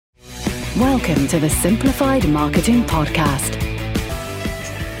Welcome to the Simplified Marketing Podcast.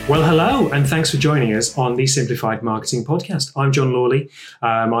 Well, hello, and thanks for joining us on the Simplified Marketing Podcast. I'm John Lawley.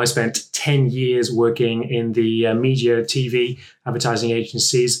 I spent 10 years working in the media, TV, advertising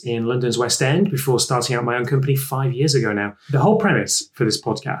agencies in London's West End before starting out my own company 5 years ago now. The whole premise for this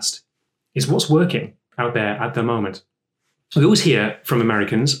podcast is what's working out there at the moment. We always hear from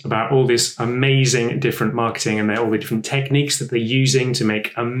Americans about all this amazing different marketing and all the different techniques that they're using to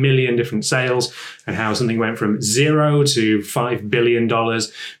make a million different sales and how something went from $0 to $5 billion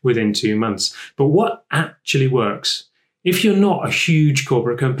within 2 months. But what actually works? If you're not a huge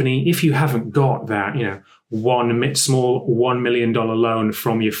corporate company, if you haven't got that, small $1 million loan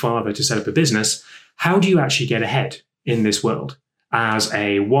from your father to set up a business, how do you actually get ahead in this world as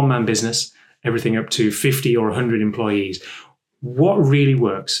a one-man business? Everything up to 50 or 100 employees. What really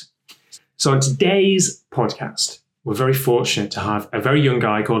works? So on today's podcast, we're very fortunate to have a very young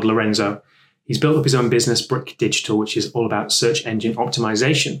guy called Lorenzo. He's built up his own business, Brick Digital, which is all about search engine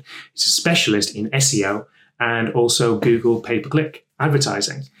optimization. He's a specialist in SEO and also Google pay-per-click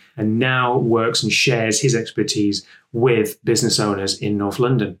advertising, and now works and shares his expertise with business owners in North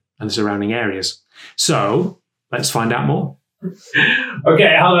London and the surrounding areas. So let's find out more.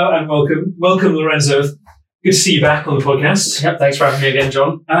 Okay, hello and welcome. Welcome, Lorenzo. Good to see you back on the podcast. Yep, thanks for having me again,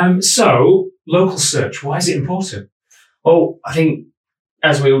 John. So, local search, why is it important? Well, I think,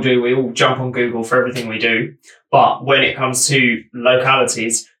 as we all do, we all jump on Google for everything we do. But when it comes to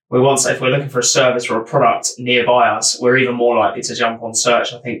localities, if we're looking for a service or a product nearby us, we're even more likely to jump on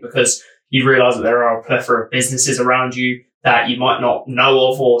search, I think, because you realise that there are a plethora of businesses around you that you might not know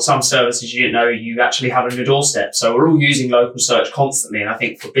of, or some services you didn't know you actually have on your doorstep. So we're all using local search constantly. And I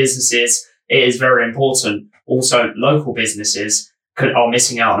think for businesses, it is very important. Also, local businesses are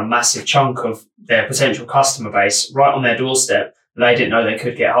missing out on a massive chunk of their potential customer base right on their doorstep that they didn't know they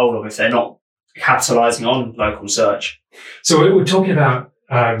could get hold of if they're not capitalising on local search. So we're talking about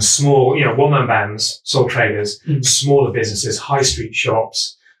small, one-man bands, sole traders, smaller businesses, high street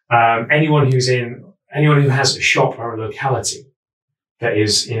shops, anyone who has a shop or a locality that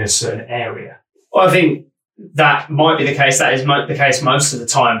is in a certain area. Well, I think that might be the case. That is the case most of the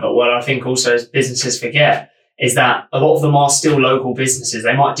time. But what I think also businesses forget is that a lot of them are still local businesses.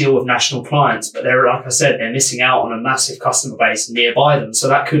 They might deal with national clients, but like I said, they're missing out on a massive customer base nearby them. So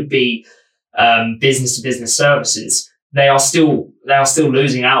that could be business to business services. They are still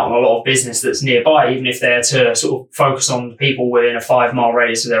losing out on a lot of business that's nearby, even if they're to sort of focus on the people within a 5 mile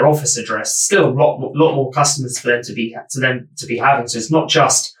radius of their office address. Still a lot more customers for them to be having. So it's not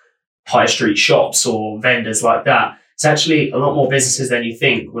just high street shops or vendors like that. It's actually a lot more businesses than you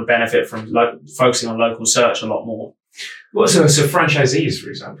think would benefit from focusing on local search a lot more. Well, so franchisees, for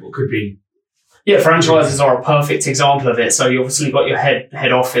example, could be. Yeah, franchises are a perfect example of it. So you obviously got your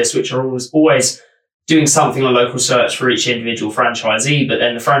head office, which are always doing something on local search for each individual franchisee, but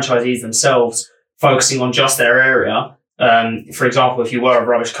then the franchisees themselves focusing on just their area. For example, if you were a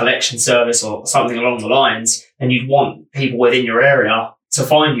rubbish collection service or something along the lines, then you'd want people within your area to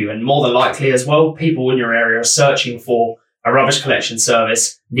find you. And more than likely as well, people in your area are searching for a rubbish collection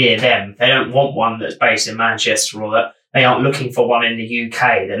service near them. They don't want one that's based in Manchester, or that they aren't looking for one in the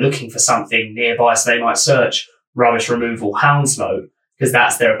UK. They're looking for something nearby. So they might search rubbish removal Hounslow because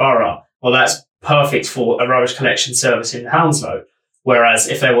that's their borough. Well, that's perfect for a rubbish collection service in Hounslow. Whereas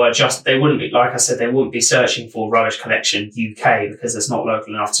if they wouldn't be, like I said, they wouldn't be searching for rubbish collection UK because it's not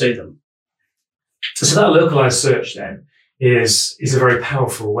local enough to them. So that localized search then is a very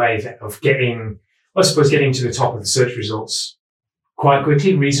powerful way of getting to the top of the search results quite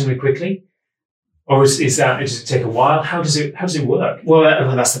quickly, reasonably quickly. Or does it take a while? How does it work?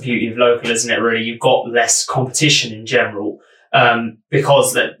 Well, that's the beauty of local, isn't it, really? You've got less competition in general,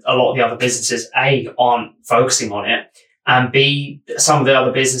 because that a lot of the other businesses, A, aren't focusing on it, and B, some of the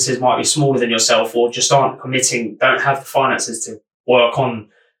other businesses might be smaller than yourself or just don't have the finances to work on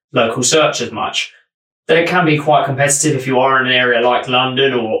local search as much. They can be quite competitive if you are in an area like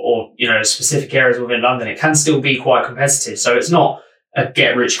London or specific areas within London. It can still be quite competitive. So it's not a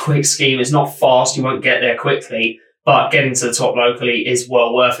get-rich-quick scheme. It's not fast. You won't get there quickly. But getting to the top locally is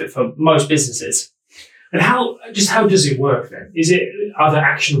well worth it for most businesses. And how does it work then? Are there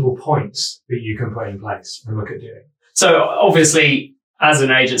actionable points that you can put in place and look at doing? So obviously, as an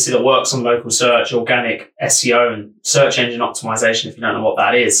agency that works on local search, organic SEO and search engine optimization, if you don't know what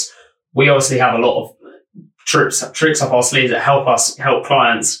that is, we obviously have a lot of tricks up our sleeves that help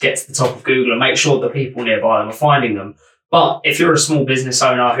clients get to the top of Google and make sure that the people nearby them are finding them. But if you're a small business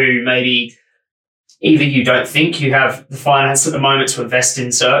owner who maybe either you don't think you have the finance at the moment to invest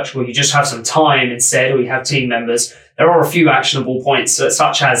in search, or you just have some time instead, or you have team members, there are a few actionable points,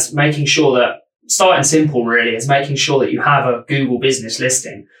 such as making sure that, starting simple really, is making sure that you have a Google business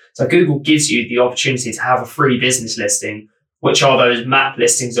listing. So Google gives you the opportunity to have a free business listing, which are those map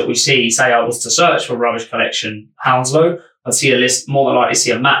listings that we see. Say I was to search for rubbish collection Hounslow, I'd see a list, more than likely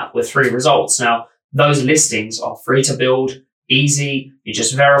see a map with 3 results. Now, those listings are free to build, easy. You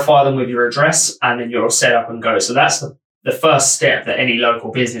just verify them with your address and then you're set up and go. So that's the first step that any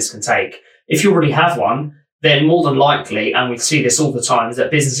local business can take. If you already have one, then more than likely, and we see this all the time, is that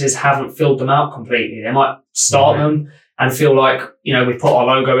businesses haven't filled them out completely. They might start them and feel like, we put our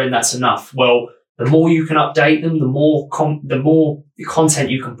logo in, that's enough. Well, the more you can update them, the more content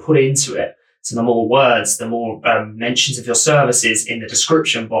you can put into it. So the more words, the more mentions of your services in the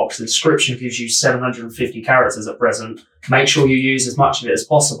description box. The description gives you 750 characters at present. Make sure you use as much of it as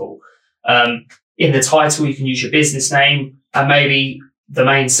possible. In the title, you can use your business name and maybe the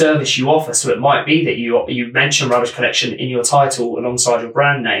main service you offer. So it might be that you mention rubbish collection in your title alongside your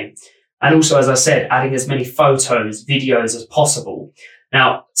brand name. And also, as I said, adding as many photos, videos as possible.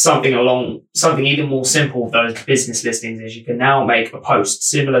 Now, something even more simple with those business listings is you can now make a post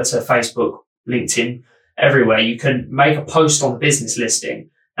similar to Facebook, LinkedIn, everywhere. You can make a post on the business listing.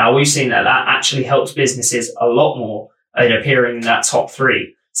 Now, we've seen that actually helps businesses a lot more in appearing in that top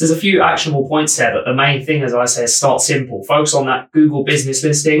 3. So there's a few actionable points there, but the main thing, as I say, is start simple. Focus on that Google business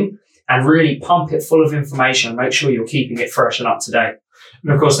listing and really pump it full of information. Make sure you're keeping it fresh and up to date.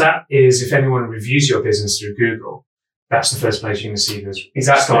 And of course, that is if anyone reviews your business through Google, that's the first place you can see those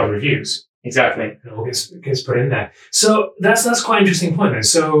starred reviews. Exactly. It all gets put in there. So that's quite an interesting point then.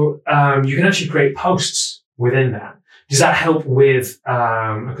 So you can actually create posts within that. Does that help with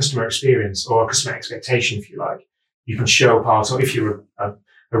a customer experience or a customer expectation, if you like? You can show parts, or if you're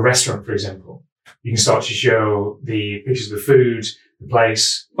a restaurant, for example, you can start to show the pictures of the food, the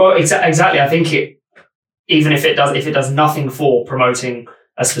place. Well, exactly. I think even if it does nothing for promoting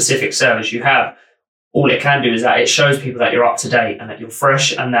a specific service you have, all it can do is that it shows people that you're up to date and that you're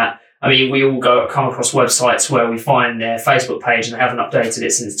fresh, and that, we all come across websites where we find their Facebook page and they haven't updated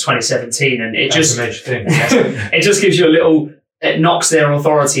it since 2017, and That's a major thing. it just gives you it knocks their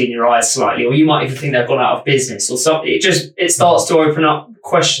authority in your eyes slightly, or you might even think they've gone out of business or something. It starts to open up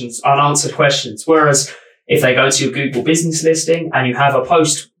unanswered questions. Whereas if they go to your Google business listing and you have a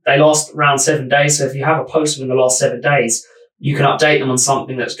post, they last around 7 days. So if you have a post within the last 7 days, you can update them on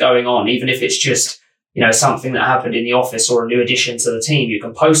something that's going on, even if it's just, something that happened in the office or a new addition to the team. You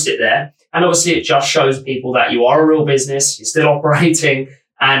can post it there. And obviously it just shows people that you are a real business, you're still operating,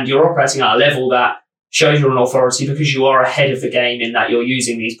 and you're operating at a level that shows you're an authority because you are ahead of the game in that you're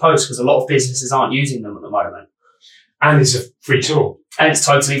using these posts, because a lot of businesses aren't using them at the moment. And it's a free tool. And it's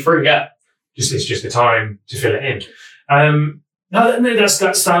totally free, yeah. It's just the time to fill it in.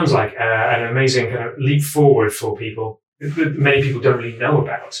 That sounds like an amazing kind of leap forward for people. Many people don't really know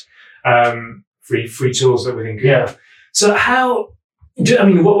about free tools that within Google. Yeah. So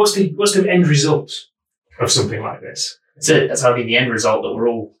what's the end result of something like this? So the end result that we're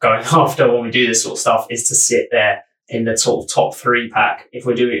all going after when we do this sort of stuff is to sit there in the sort of top 3 pack. If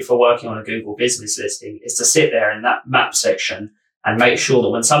we're doing it for working on a Google business listing, is to sit there in that map section and make sure that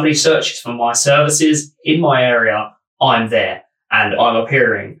when somebody searches for my services in my area, I'm there and I'm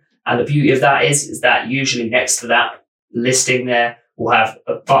appearing. And the beauty of that is that usually next to that listing there, we'll have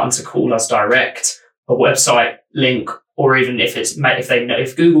a button to call us direct, a website link, or even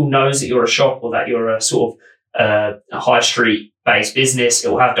if Google knows that you're a shop or that you're a sort of a high street based business,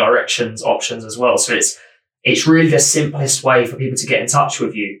 it will have directions options as well. So it's really the simplest way for people to get in touch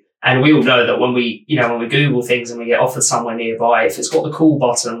with you. And we all know that when we Google things and we get offered somewhere nearby, if it's got the call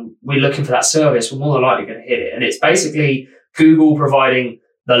button, we're looking for that service, we're more than likely going to hit it. And it's basically Google providing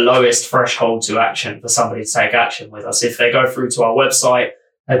the lowest threshold to action for somebody to take action with us. If they go through to our website,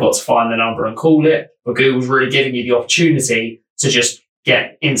 they've got to find the number and call it. But Google's really giving you the opportunity to just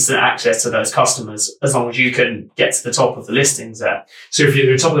get instant access to those customers as long as you can get to the top of the listings there. So if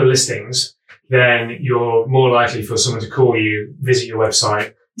you're at the top of the listings, then you're more likely for someone to call you, visit your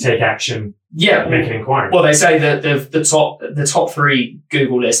website, take action, make an inquiry. Well, they say that the top 3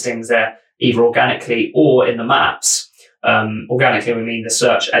 Google listings there, either organically or in the maps. Organically, we mean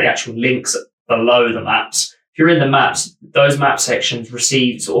the actual links below the maps. If you're in the maps, those map sections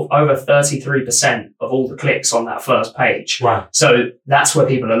receive sort of over 33% of all the clicks on that first page. Wow. So that's where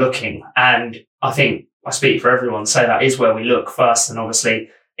people are looking. And I think I speak for everyone, so that is where we look first. And obviously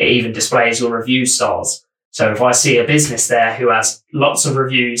it even displays your review stars. So if I see a business there who has lots of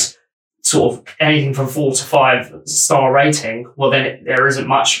reviews, sort of anything from 4 to 5 star rating, well, then there isn't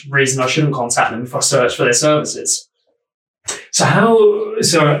much reason I shouldn't contact them if I search for their services. So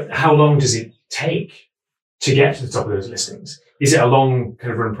how long does it take to get to the top of those listings? Is it a long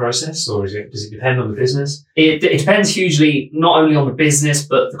kind of run process, or does it depend on the business? It depends hugely, not only on the business,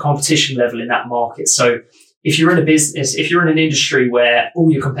 but the competition level in that market. So if you're in a business, if you're in an industry where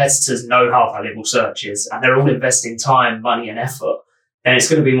all your competitors know how valuable search is and they're all investing time, money and effort, then it's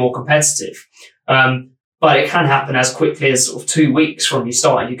going to be more competitive. But it can happen as quickly as sort of 2 weeks from you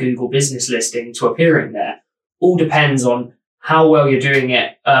starting your Google business listing to appearing there. All depends on how well you're doing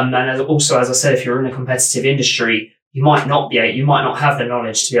it. And also, as I said, if you're in a competitive industry, you might not have the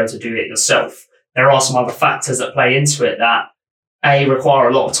knowledge to be able to do it yourself. There are some other factors that play into it that A, require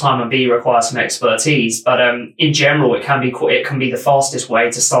a lot of time and B, require some expertise. But in general, it can be the fastest way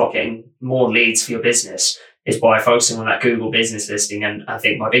to start getting more leads for your business is by focusing on that Google business listing. And I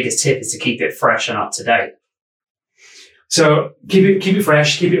think my biggest tip is to keep it fresh and up to date. So keep it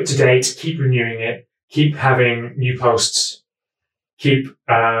fresh, keep it up to date, keep renewing it, keep having new posts, keep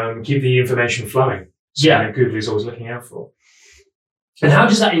the information flowing. So Google is always looking out for. And how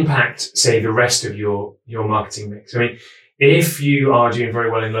does that impact, say, the rest of your marketing mix? I mean, if you are doing very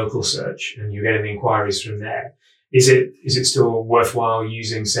well in local search and you're getting the inquiries from there, is it still worthwhile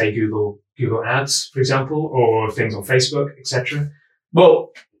using, say, Google Ads, for example, or things on Facebook, etc.?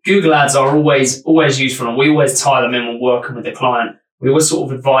 Well, Google Ads are always useful, and we always tie them in when working with the client. We always sort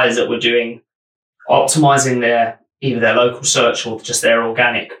of advise that we're doing optimizing either their local search or just their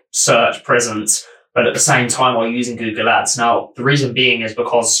organic search presence, but at the same time we're using Google Ads. Now, the reason being is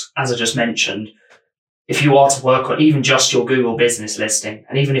because, as I just mentioned, if you are to work on even just your Google business listing,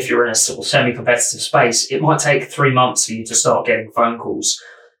 and even if you're in a sort of semi-competitive space, it might take 3 months for you to start getting phone calls,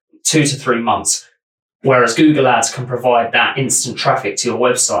 2 to 3 months. Whereas Google Ads can provide that instant traffic to your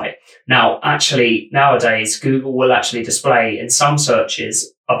website. Now, actually, nowadays, Google will actually display in some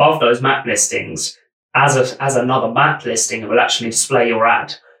searches above those map listings as another map listing. It will actually display your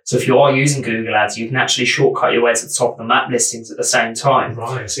ad. So if you are using Google Ads, you can actually shortcut your way to the top of the map listings at the same time.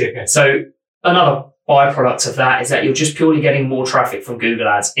 Right, I see. Okay. So another byproduct of that is that you're just purely getting more traffic from Google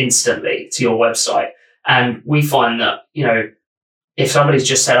Ads instantly to your website. And we find that, if somebody's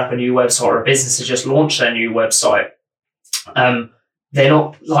just set up a new website or a business has just launched their new website, they're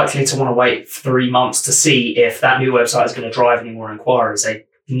not likely to want to wait 3 months to see if that new website is going to drive any more inquiries. They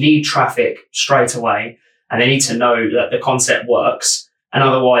need traffic straight away, and they need to know that the concept works. And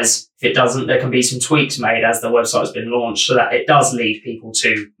otherwise, if it doesn't, there can be some tweaks made as the website has been launched so that it does lead people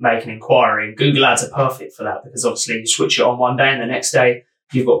to make an inquiry. And Google Ads are perfect for that because obviously you switch it on one day and the next day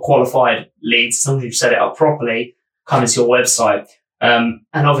you've got qualified leads, as long as you've set it up properly, coming to your website. And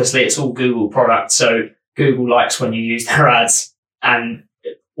obviously it's all Google product. So Google likes when you use their ads and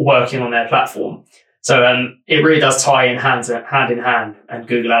working on their platform. So it really does tie in hand in hand, and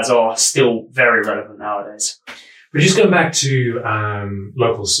Google Ads are still very relevant nowadays. But just going back to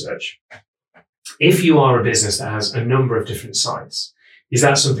local search, if you are a business that has a number of different sites, is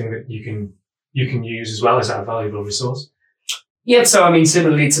that something that you can use as well? Is that a valuable resource? Yeah. So I mean,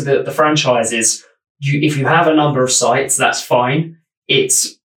 similarly to the franchises, if you have a number of sites, that's fine.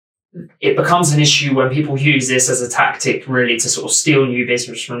 It becomes an issue when people use this as a tactic really to sort of steal new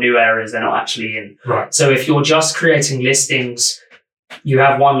business from new areas they're not actually in. Right. So if you're just creating listings, you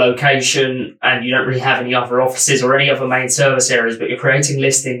have one location and you don't really have any other offices or any other main service areas, but you're creating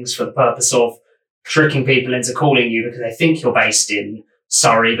listings for the purpose of tricking people into calling you because they think you're based in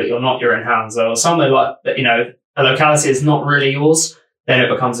Surrey, but you're not, you're in Hounslow or somewhere like that, a locality is not really yours, then it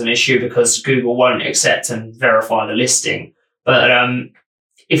becomes an issue because Google won't accept and verify the listing. But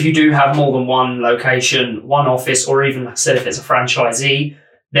if you do have more than one location, one office, or even, like I said, if it's a franchisee,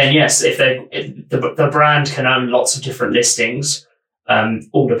 then yes, the brand can own lots of different listings.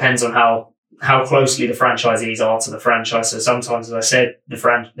 All depends on how closely the franchisees are to the franchise. So sometimes, as I said,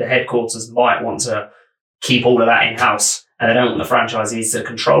 the headquarters might want to keep all of that in-house and they don't want the franchisees to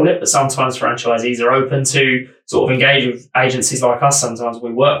control it. But sometimes franchisees are open to sort of engage with agencies like us. Sometimes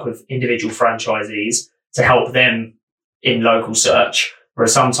we work with individual franchisees to help them in local search,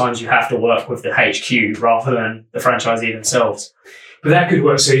 whereas sometimes you have to work with the HQ rather than the franchisee themselves. But that could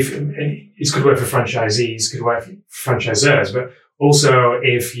work. So it could work for franchisees, could work for franchiseurs, but also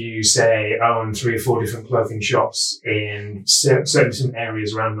if you say own 3 or 4 different clothing shops in certain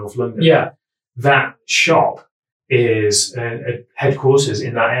areas around North London, that shop is a headquarters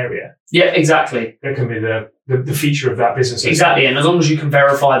in that area. Yeah, exactly. That can be the feature of that business. Exactly. And as long as you can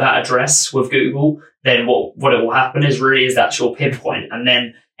verify that address with Google, then what it will happen is that's your pinpoint. And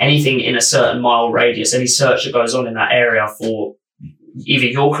then anything in a certain mile radius, any search that goes on in that area for either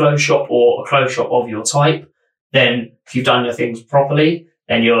your clothes shop or a clothes shop of your type, then if you've done your things properly,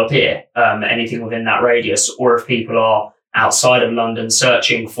 then you'll appear anything within that radius. Or if people are outside of London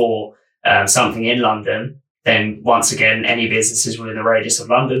searching for something in London, then once again, any businesses within the radius of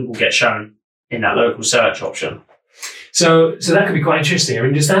London will get shown in that local search option. So that could be quite interesting. I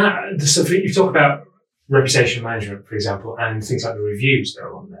mean, so if you talk about reputation management, for example, and things like the reviews that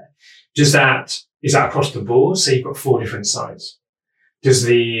are on there, is that across the board? So you've got 4 different sites. Does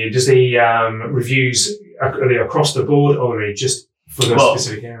the reviews, are they across the board, or are they just for those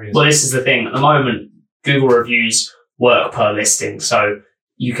specific areas? Well, this is the thing. At the moment, Google reviews work per listing. So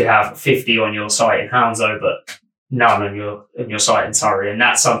you could have 50 on your site in Hounslow, but none on your site in Surrey. And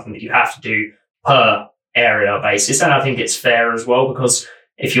that's something that you have to do per area basis. And I think it's fair as well, because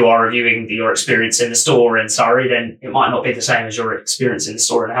if you are reviewing your experience in the store in Surrey, then it might not be the same as your experience in the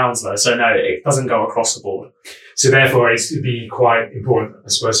store in Hounslow. So no, it doesn't go across the board. So therefore, it'd be quite important, I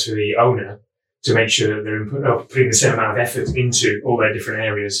suppose, for the owner to make sure that they're putting the same amount of effort into all their different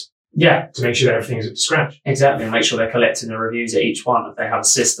areas. Yeah. To make sure that everything is up to scratch. Exactly. And make sure they're collecting the reviews at each one. If they have a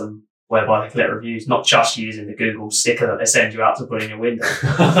system whereby they collect reviews, not just using the Google sticker that they send you out to put in your window.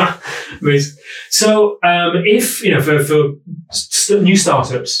 So, if, for new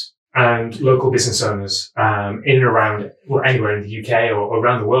startups and local business owners, in and around, well, anywhere in the UK or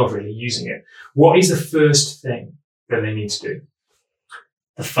around the world really using it, what is the first thing that they need to do?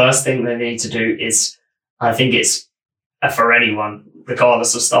 The first thing they need to do is, I think it's for anyone,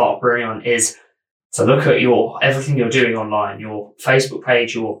 regardless of startup or anyone, is to look at everything you're doing online, your Facebook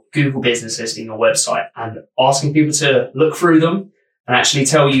page, your Google business listing, your website, and asking people to look through them and actually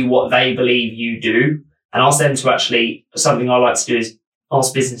tell you what they believe you do, and ask them to actually, something I like to do is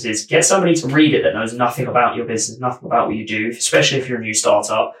ask businesses, get somebody to read it that knows nothing about your business, nothing about what you do, especially if you're a new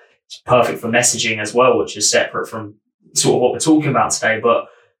startup. It's perfect for messaging as well, which is separate from sort of what we're talking about today, but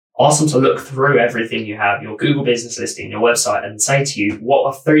ask them to look through everything you have, your Google business listing, your website, and say to you, what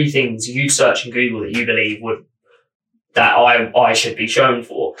are 3 things you search in Google that you believe that I should be shown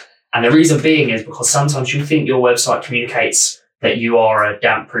for? And the reason being is because sometimes you think your website communicates that you are a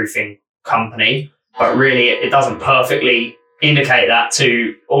damp proofing company, but really it doesn't perfectly indicate that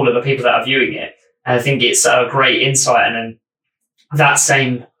to all of the people that are viewing it. And I think it's a great insight. And then that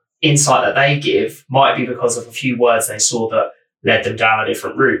same insight that they give might be because of a few words they saw that led them down a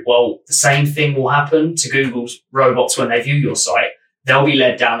different route. Well, the same thing will happen to Google's robots when they view your site. They'll be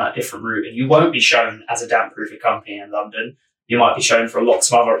led down that different route, and you won't be shown as a damp proofing company in London. You might be shown for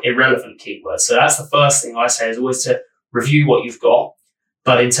lots of other irrelevant keywords. So that's the first thing I say, is always to review what you've got.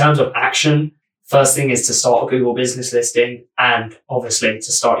 But in terms of action, first thing is to start a Google business listing, and obviously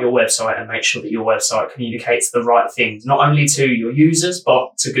to start your website and make sure that your website communicates the right things, not only to your users,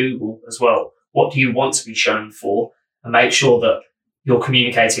 but to Google as well. What do you want to be shown for? And make sure that you're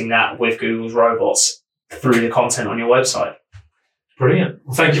communicating that with Google's robots through the content on your website. Brilliant.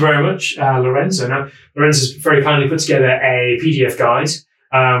 Well, thank you very much, Lorenzo. Now, Lorenzo's very kindly put together a PDF guide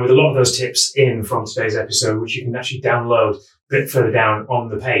with a lot of those tips in from today's episode, which you can actually download a bit further down on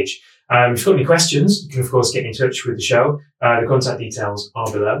the page. If you've got any questions, you can, of course, get in touch with the show. The contact details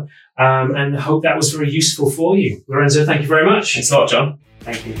are below. And I hope that was very useful for you. Lorenzo, thank you very much. Thanks a lot, John.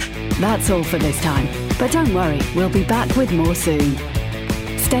 Thank you. That's all for this time. But don't worry, we'll be back with more soon.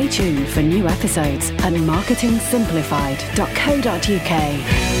 Stay tuned for new episodes at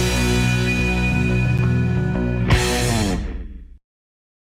marketingsimplified.co.uk.